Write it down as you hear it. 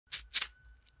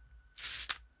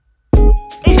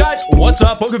Guys, what's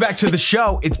up? Welcome back to the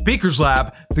show. It's Beaker's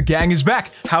Lab. The gang is back.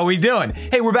 How we doing?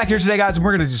 Hey, we're back here today, guys, and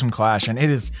we're gonna do some Clash, and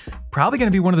it is probably gonna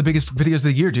be one of the biggest videos of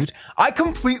the year, dude. I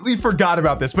completely forgot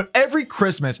about this, but every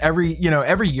Christmas, every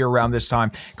year around this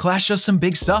time, Clash does some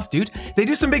big stuff, dude. They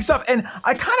do some big stuff, and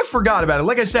I kind of forgot about it.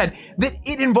 Like I said, that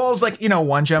it involves like,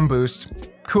 one gem boost.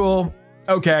 Cool.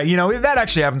 Okay, that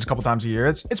actually happens a couple times a year.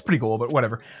 It's pretty cool, but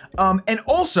whatever. And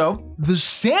also, the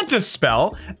Santa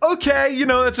spell. Okay,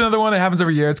 that's another one that happens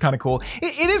every year. It's kind of cool.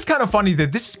 It is kind of funny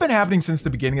that this has been happening since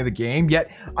the beginning of the game, yet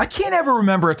I can't ever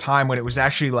remember a time when it was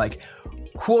actually like,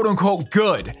 quote unquote,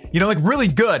 good. Like really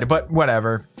good, but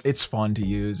whatever. It's fun to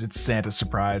use. It's Santa's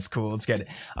surprise. Cool, let's get it.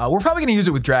 We're probably gonna use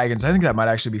it with dragons. I think that might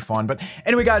actually be fun. But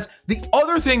anyway, guys, the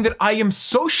other thing that I am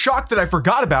so shocked that I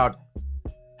forgot about,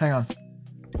 hang on.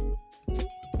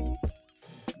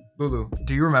 Lulu,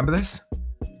 do you remember this?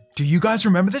 Do you guys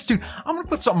remember this? Dude, I'm gonna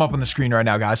put something up on the screen right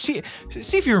now, guys. See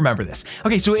if you remember this.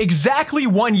 Okay, so exactly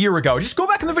 1 year ago, just go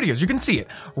back in the videos, you can see it.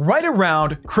 Right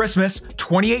around Christmas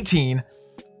 2018,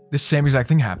 this same exact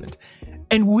thing happened.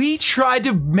 And we tried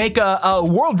to make a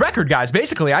world record, guys.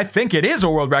 Basically, I think it is a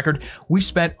world record. We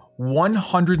spent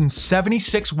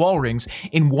 176 wall rings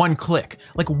in one click.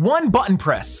 Like one button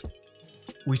press.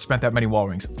 We spent that many wall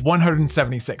rings,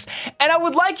 176. And I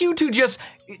would like you to just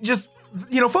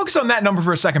focus on that number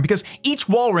for a second, because each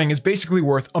wall ring is basically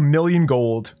worth 1 million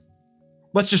gold.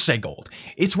 Let's just say gold.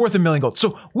 It's worth 1 million gold.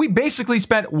 So we basically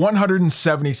spent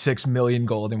 176 million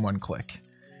gold in one click.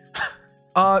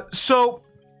 So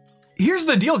here's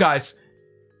the deal, guys.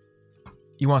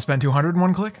 You want to spend 200 in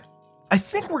one click? I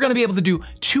think we're going to be able to do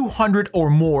 200 or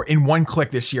more in one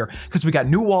click this year, because we got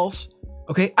new walls.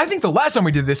 Okay, I think the last time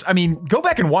we did this, I mean, go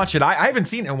back and watch it. I haven't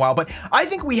seen it in a while, but I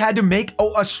think we had to make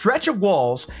a stretch of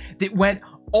walls that went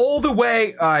all the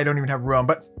way, I don't even have room,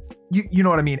 but you know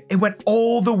what I mean? It went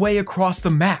all the way across the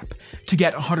map to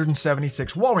get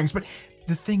 176 wall rings. But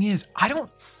the thing is, I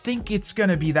don't think it's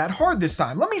gonna be that hard this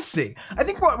time. Let me see. I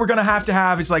think what we're gonna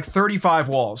have is like 35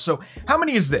 walls. So how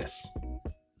many is this? All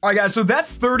right, guys, so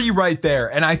that's 30 right there.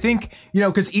 And I think,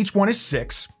 because each one is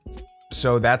 6.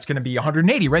 So that's gonna be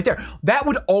 180 right there. That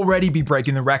would already be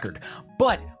breaking the record.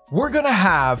 But we're gonna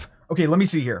have, okay, let me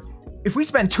see here. If we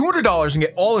spend $200 and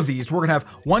get all of these, we're gonna have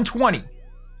 120.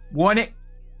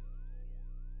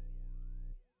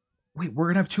 Wait, we're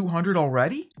gonna have 200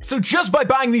 already? So just by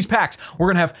buying these packs, we're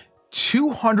gonna have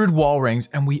 200 wall rings,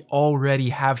 and we already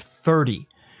have 30.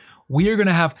 We are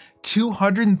gonna have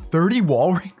 230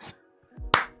 wall rings.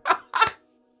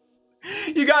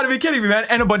 You gotta be kidding me, man.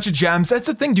 And a bunch of gems. That's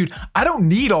the thing, dude. I don't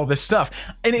need all this stuff.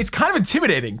 And it's kind of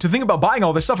intimidating to think about buying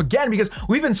all this stuff again, because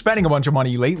we've been spending a bunch of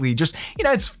money lately. Just,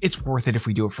 it's worth it if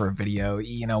we do it for a video.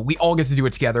 We all get to do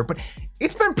it together, but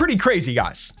it's been pretty crazy,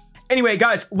 guys. Anyway,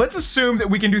 guys, let's assume that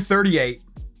we can do 38.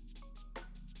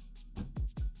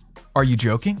 Are you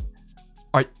joking?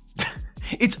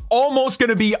 It's almost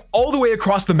gonna be all the way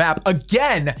across the map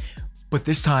again. But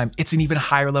this time, it's an even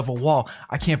higher level wall.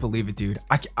 I can't believe it, dude.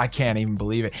 I can't even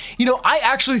believe it. I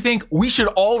actually think we should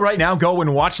all right now go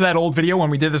and watch that old video when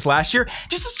we did this last year,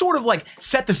 just to sort of like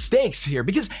set the stakes here,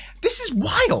 because this is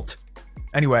wild.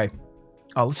 Anyway,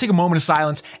 let's take a moment of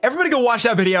silence. Everybody go watch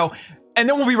that video, and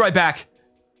then we'll be right back,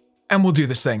 and we'll do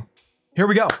this thing. Here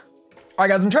we go. All right,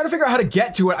 guys, I'm trying to figure out how to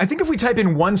get to it. I think if we type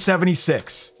in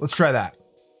 176, let's try that.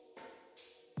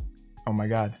 Oh my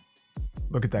God.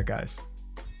 Look at that, guys.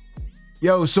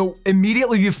 Yo, so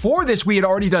immediately before this, we had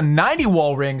already done 90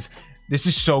 wall rings. This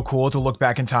is so cool to look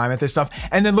back in time at this stuff.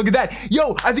 And then look at that.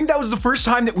 Yo, I think that was the first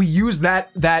time that we used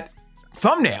that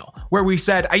thumbnail where we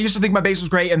said, I used to think my base was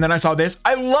great, and then I saw this.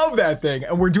 I love that thing.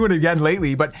 And we're doing it again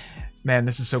lately, but man,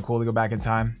 this is so cool to go back in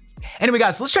time. Anyway,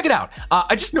 guys, let's check it out.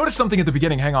 I just noticed something at the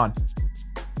beginning. Hang on.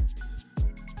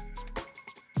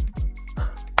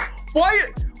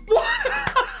 What?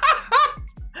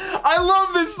 I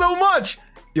love this so much.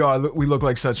 Yo, we look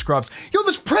like such scrubs. Yo,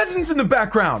 there's presents in the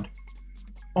background.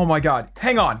 Oh my God.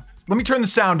 Hang on. Let me turn the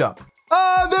sound up.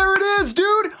 There it is,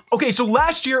 dude. Okay, so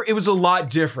last year it was a lot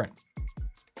different.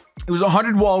 It was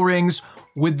 100 wall rings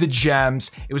with the gems.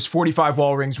 It was 45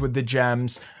 wall rings with the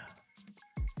gems.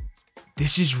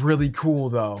 This is really cool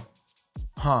though.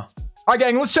 Huh. All right,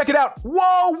 gang, let's check it out.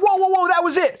 Whoa, that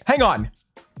was it. Hang on.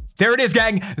 There it is,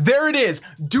 gang. There it is.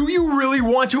 Do you really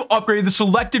want to upgrade the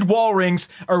selected wall rings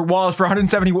or walls for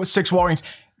 176 wall rings?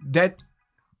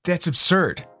 That's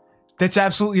absurd. That's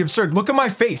absolutely absurd. Look at my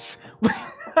face.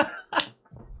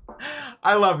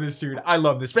 I love this, dude. I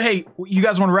love this. But hey, you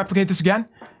guys want to replicate this again?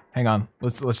 Hang on.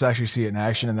 Let's actually see it in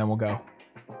action, and then we'll go.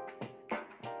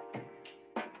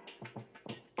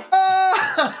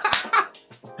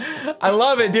 I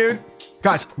love it, dude.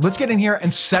 Guys, let's get in here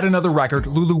and set another record.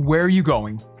 Lulu, where are you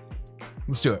going?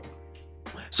 Let's do it.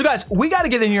 So guys, we got to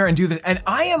get in here and do this. And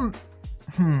I'm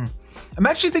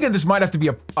actually thinking this might have to be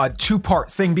a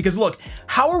two-part thing because look,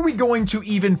 how are we going to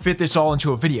even fit this all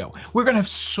into a video? We're going to have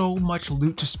so much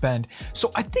loot to spend.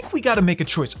 So I think we got to make a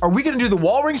choice. Are we going to do the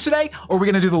wall rings today or are we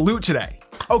going to do the loot today?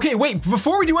 Okay, wait,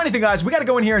 before we do anything, guys, we got to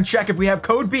go in here and check if we have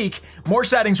code Beak, more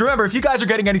settings. Remember, if you guys are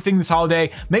getting anything this holiday,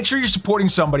 make sure you're supporting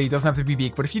somebody. It doesn't have to be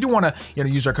Beak, but if you do want to,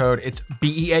 use our code, it's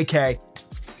BEAK.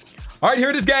 All right, here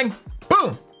it is, gang.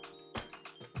 Boom.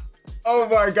 Oh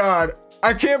my God.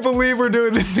 I can't believe we're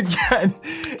doing this again.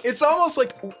 It's almost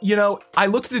like, I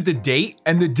looked at the date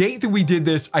and the date that we did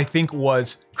this, I think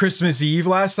was Christmas Eve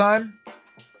last time.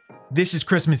 This is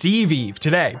Christmas Eve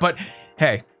today, but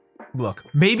hey, look,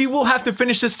 maybe we'll have to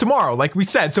finish this tomorrow, like we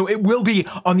said. So it will be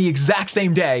on the exact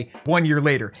same day, 1 year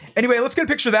later. Anyway, let's get a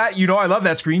picture of that. I love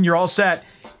that screen. You're all set.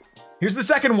 Here's the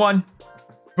second one.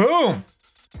 Boom.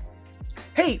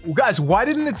 Hey, well, guys, why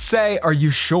didn't it say, are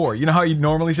you sure? You know how it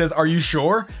normally says, are you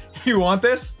sure? You want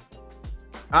this?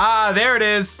 Ah, there it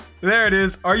is. There it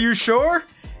is. Are you sure?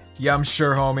 Yeah, I'm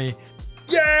sure, homie.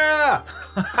 Yeah!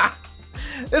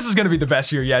 This is gonna be the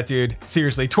best year yet, dude.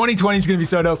 Seriously, 2020 is gonna be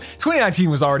so dope. 2019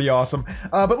 was already awesome.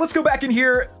 But let's go back in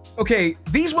here. Okay,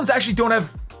 these ones actually don't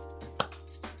have...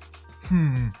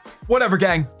 Whatever,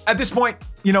 gang. At this point,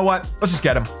 you know what? Let's just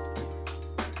get them.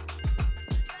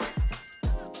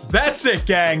 That's it,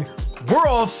 gang. We're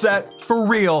all set for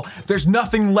real. There's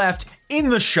nothing left in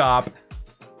the shop.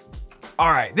 All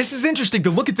right, this is interesting to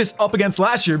look at this up against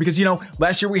last year because,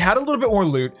 last year we had a little bit more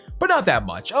loot, but not that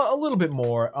much, a little bit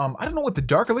more. I don't know what the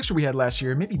dark elixir we had last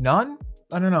year, maybe none?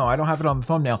 I don't know, I don't have it on the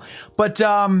thumbnail. But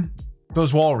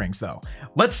those wall rings though.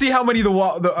 Let's see how many of the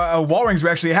wall rings we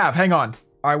actually have. Hang on.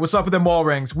 All right, what's up with them wall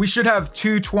rings? We should have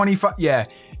 225, yeah,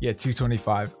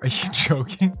 225. Are you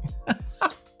joking?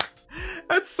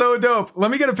 That's so dope. Let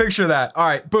me get a picture of that. All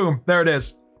right, boom, there it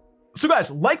is. So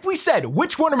guys, like we said,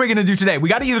 which one are we gonna do today? We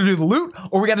gotta either do the loot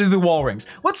or we gotta do the wall rings.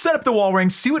 Let's set up the wall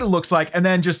rings, see what it looks like, and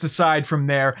then just decide from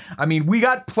there. I mean, we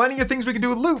got plenty of things we can do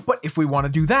with loot, but if we wanna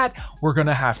do that, we're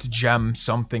gonna have to gem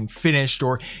something finished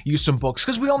or use some books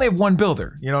because we only have one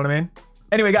builder, you know what I mean?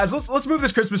 Anyway, guys, let's move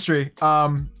this Christmas tree.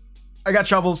 I got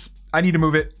shovels, I need to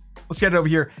move it. Let's get it over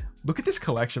here. Look at this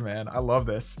collection, man, I love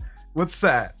this. What's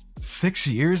that? 6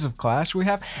 years of Clash we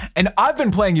have, and I've been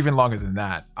playing even longer than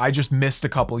that. I just missed a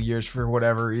couple years for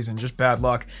whatever reason, just bad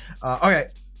luck. Okay,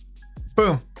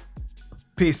 boom,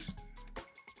 peace.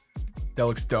 That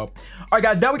looks dope. All right,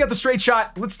 guys, now we got the straight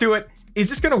shot. Let's do it. Is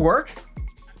this gonna work?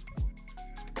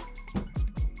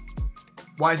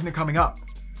 Why isn't it coming up?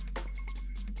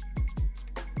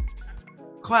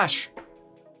 Clash.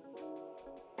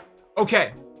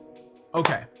 Okay,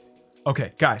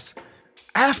 guys.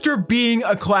 After being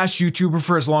a Clash YouTuber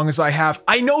for as long as I have,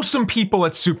 I know some people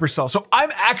at Supercell, so I'm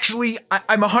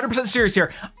 100% serious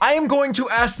here. I am going to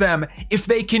ask them if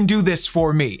they can do this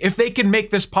for me, if they can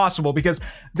make this possible, because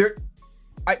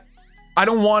I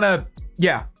don't want to,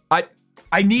 yeah,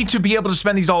 I need to be able to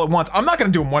spend these all at once. I'm not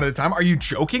going to do them one at a time. Are you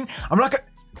joking? I'm not going to.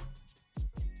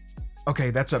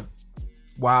 Okay, that's a,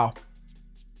 wow.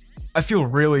 I feel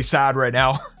really sad right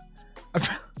now.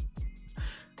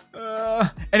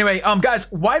 Anyway,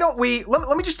 guys, why don't we,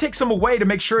 let me just take some away to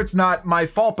make sure it's not my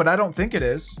fault, but I don't think it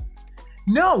is.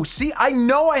 No, see, I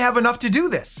know I have enough to do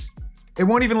this. It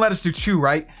won't even let us do 2,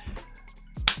 right?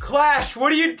 Clash,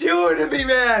 what are you doing to me,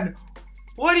 man?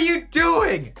 What are you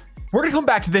doing? We're gonna come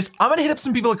back to this. I'm gonna hit up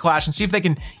some people at Clash and see if they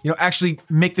can, actually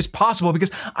make this possible,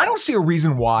 because I don't see a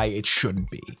reason why it shouldn't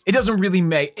be. It doesn't really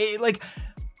make it, like,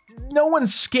 no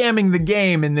one's scamming the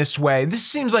game in this way. This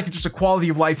seems like it's just a quality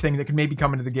of life thing that could maybe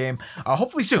come into the game,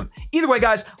 hopefully soon. Either way,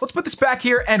 guys, let's put this back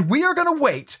here, and we are gonna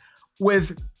wait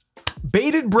with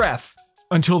bated breath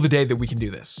until the day that we can do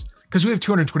this, because we have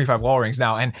 225 wall rings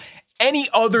now, and any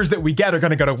others that we get are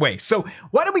gonna go to waste. So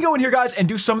why don't we go in here, guys, and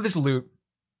do some of this loot?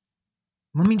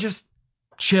 Let me just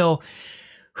chill,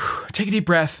 take a deep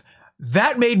breath.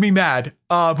 That made me mad,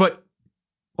 but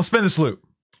I'll spend this loot.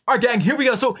 All right, gang, here we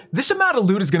go. So this amount of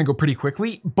loot is going to go pretty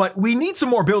quickly, but we need some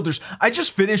more builders. I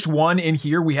just finished one in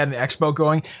here. We had an expo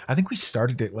going. I think we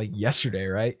started it like yesterday,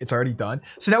 right? It's already done.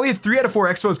 So now we have 3 out of 4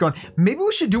 expos going. Maybe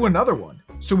we should do another one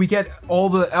so we get all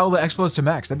the expos to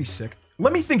max. That'd be sick.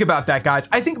 Let me think about that, guys.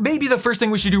 I think maybe the first thing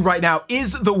we should do right now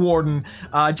is the Warden.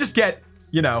 Just get,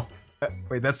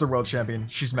 wait, that's the world champion.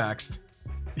 She's maxed.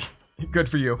 Good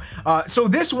for you. So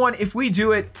this one, if we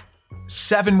do it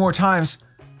 7 more times,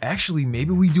 actually,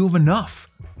 maybe we do have enough.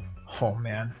 Oh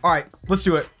man. All right, let's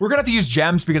do it. We're gonna have to use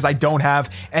gems because I don't have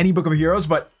any Book of Heroes,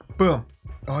 but boom.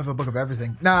 Oh, I have a Book of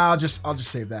Everything. Nah, I'll just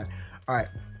save that. All right,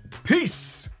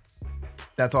 Peace.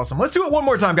 That's awesome. Let's do it one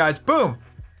more time, guys. Boom.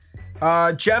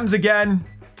 Gems again.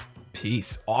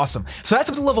 Peace. Awesome. So that's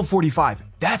up to level 45.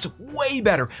 That's way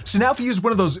better. So now if you use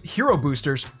one of those hero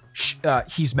boosters,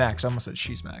 he's max. I almost said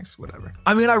she's max. Whatever.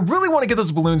 I mean, I really want to get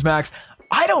those balloons max.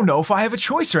 I don't know if I have a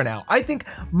choice right now. I think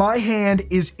my hand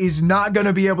is not going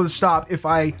to be able to stop if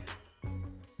I...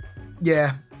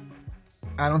 Yeah.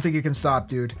 I don't think it can stop,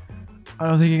 dude. I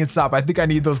don't think it can stop. I think I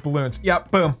need those balloons.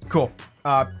 Yep. Boom. Cool.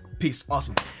 Peace.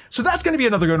 Awesome. So that's going to be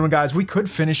another good one, guys. We could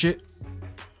finish it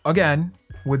again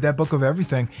with that book of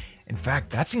everything. In fact,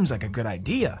 that seems like a good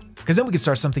idea, because then we can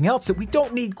start something else that we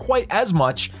don't need quite as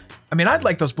much. I mean, I'd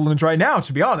like those balloons right now,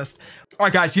 to be honest. All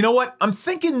right, guys, you know what? I'm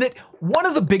thinking that one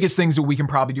of the biggest things that we can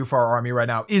probably do for our army right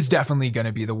now is definitely going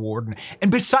to be the warden.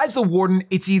 And besides the warden,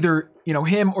 it's either, you know,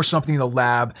 him or something in the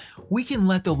lab. We can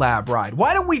let the lab ride.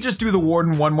 Why don't we just do the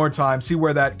warden one more time, see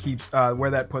where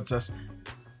that puts us.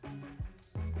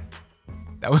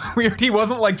 That was weird. He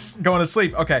wasn't like going to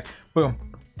sleep. Okay, boom,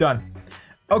 done.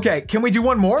 Okay, can we do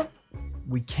one more?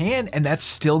 We can, and that's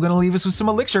still gonna leave us with some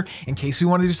elixir in case we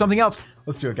want to do something else.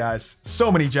 Let's do it, guys. So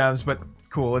many gems, but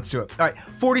cool, let's do it. All right,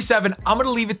 47. I'm gonna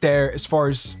leave it there as far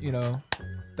as, you know,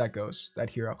 that goes, that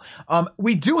hero.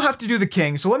 We do have to do the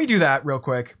king, so let me do that real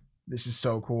quick. This is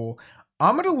so cool.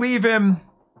 I'm gonna leave him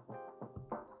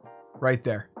right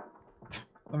there.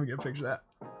 Let me get a picture of that.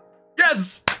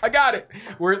 Yes, I got it.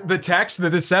 Where the text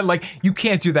that it said, like, you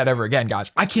can't do that ever again,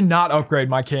 guys. I cannot upgrade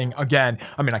my king again.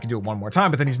 I mean, I can do it one more time,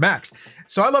 but then he's max.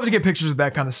 So I love to get pictures of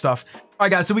that kind of stuff. All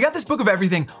right, guys, so we got this book of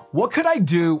everything. What could I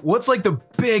do? What's like the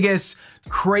biggest,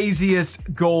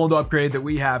 craziest gold upgrade that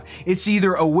we have? It's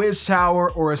either a whiz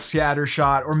tower or a scatter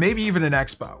shot, or maybe even an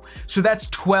expo. So that's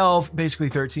 12, basically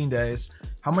 13 days.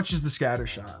 How much is the scatter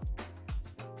shot?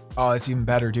 Oh, it's even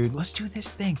better, dude. Let's do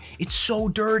this thing. It's so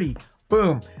dirty.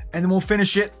 Boom. And then we'll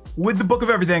finish it with the book of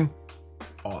everything.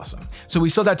 Awesome. So we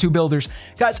still got 2 builders.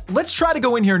 Guys, let's try to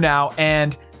go in here now.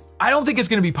 And I don't think it's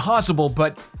going to be possible,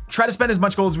 but try to spend as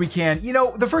much gold as we can. You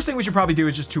know, the first thing we should probably do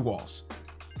is just 2 walls.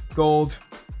 Gold.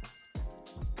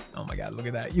 Oh my God, look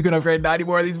at that. You can upgrade 90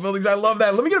 more of these buildings. I love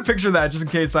that. Let me get a picture of that just in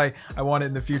case I want it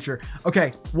in the future.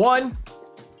 Okay, 1.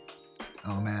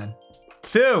 Oh man.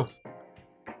 2.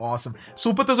 Awesome. So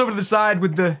we'll put those over to the side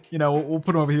with the, you know, we'll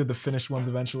put them over here, the finished ones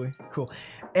eventually. Cool.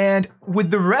 And with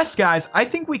the rest, guys, I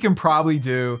think we can probably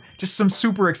do just some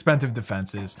super expensive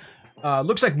defenses.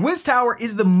 Looks like Wiz Tower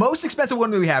is the most expensive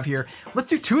one that we have here. Let's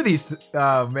do 2 of these.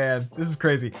 Oh man, this is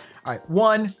crazy. All right,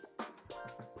 1.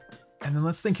 And then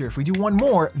let's think here. If we do 1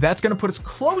 more, that's going to put us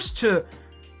close to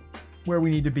where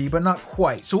we need to be, but not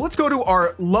quite. So let's go to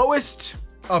our lowest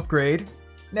upgrade.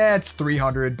 Nah, it's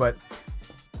 300, but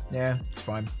yeah, it's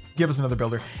fine. Give us another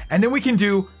builder. And then we can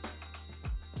do...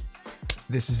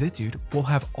 This is it, dude. We'll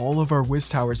have all of our Wiz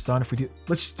Towers done if we do...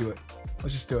 Let's just do it.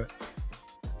 Let's just do it.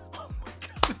 Oh my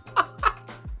God.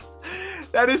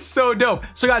 That is so dope.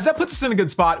 So guys, that puts us in a good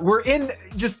spot. We're in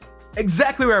just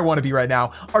exactly where I want to be right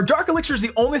now. Our Dark Elixir is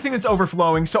the only thing that's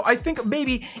overflowing. So I think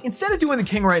maybe instead of doing the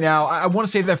king right now, I want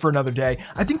to save that for another day.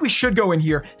 I think we should go in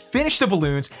here, finish the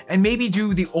balloons, and maybe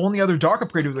do the only other dark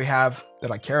upgrade that we have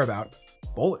that I care about.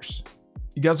 Bowlers.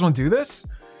 You guys want to do this?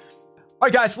 All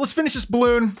right, guys, let's finish this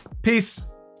balloon. Peace.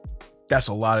 That's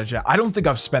a lot of gems. I don't think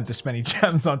I've spent this many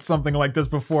gems on something like this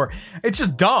before. It's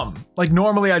just dumb. Like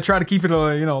normally I try to keep it a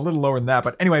little lower than that,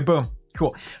 but anyway, boom.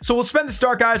 Cool. So we'll spend the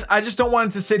start, guys. I just don't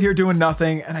want it to sit here doing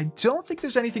nothing, and I don't think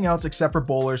there's anything else except for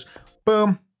bowlers.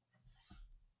 Boom.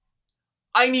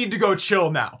 I need to go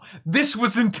chill now. This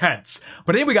was intense.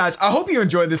 But anyway, guys, I hope you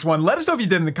enjoyed this one. Let us know if you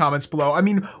did in the comments below. I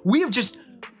mean, we have just...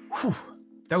 Whew,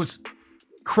 that was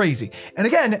crazy. And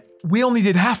again, we only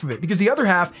did half of it because the other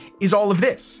half is all of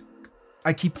this.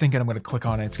 I keep thinking I'm going to click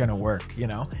on it. It's going to work, you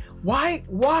know? Why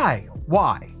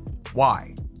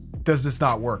does this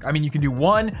not work? I mean, you can do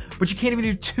 1, but you can't even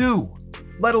do 2,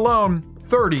 let alone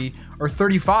 30 or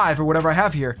 35 or whatever I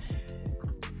have here.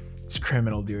 It's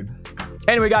criminal, dude.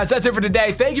 Anyway, guys, that's it for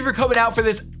today. Thank you for coming out for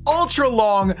this ultra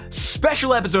long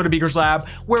special episode of Beaker's Lab,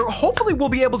 where hopefully we'll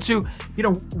be able to,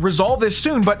 resolve this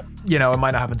soon, but it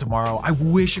might not happen tomorrow. I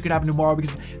wish it could happen tomorrow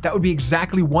because that would be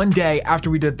exactly 1 day after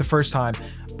we did it the first time,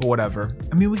 but whatever.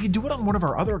 I mean, we could do it on one of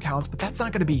our other accounts, but that's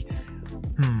not going to be,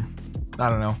 I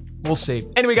don't know. We'll see.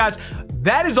 Anyway, guys,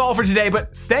 that is all for today,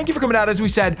 but thank you for coming out. As we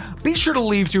said, be sure to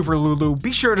leave 2 for Lulu.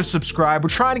 Be sure to subscribe. We're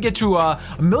trying to get to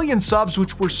 1 million subs,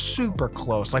 which we're super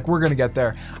close. Like, we're going to get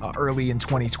there early in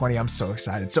 2020. I'm so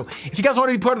excited. So if you guys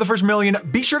want to be part of the first 1 million,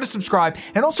 be sure to subscribe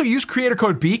and also use creator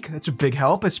code BEAK. That's a big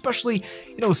help, especially,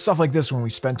 with stuff like this when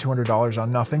we spend $200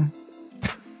 on nothing.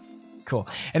 Cool.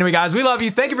 Anyway, guys, we love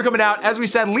you. Thank you for coming out. As we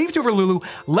said, leave two for Lulu.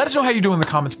 Let us know how you do in the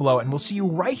comments below, and we'll see you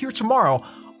right here tomorrow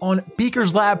on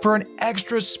Beaker's Lab for an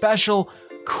extra special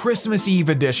Christmas Eve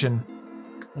edition.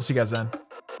 We'll see you guys then.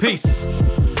 Peace.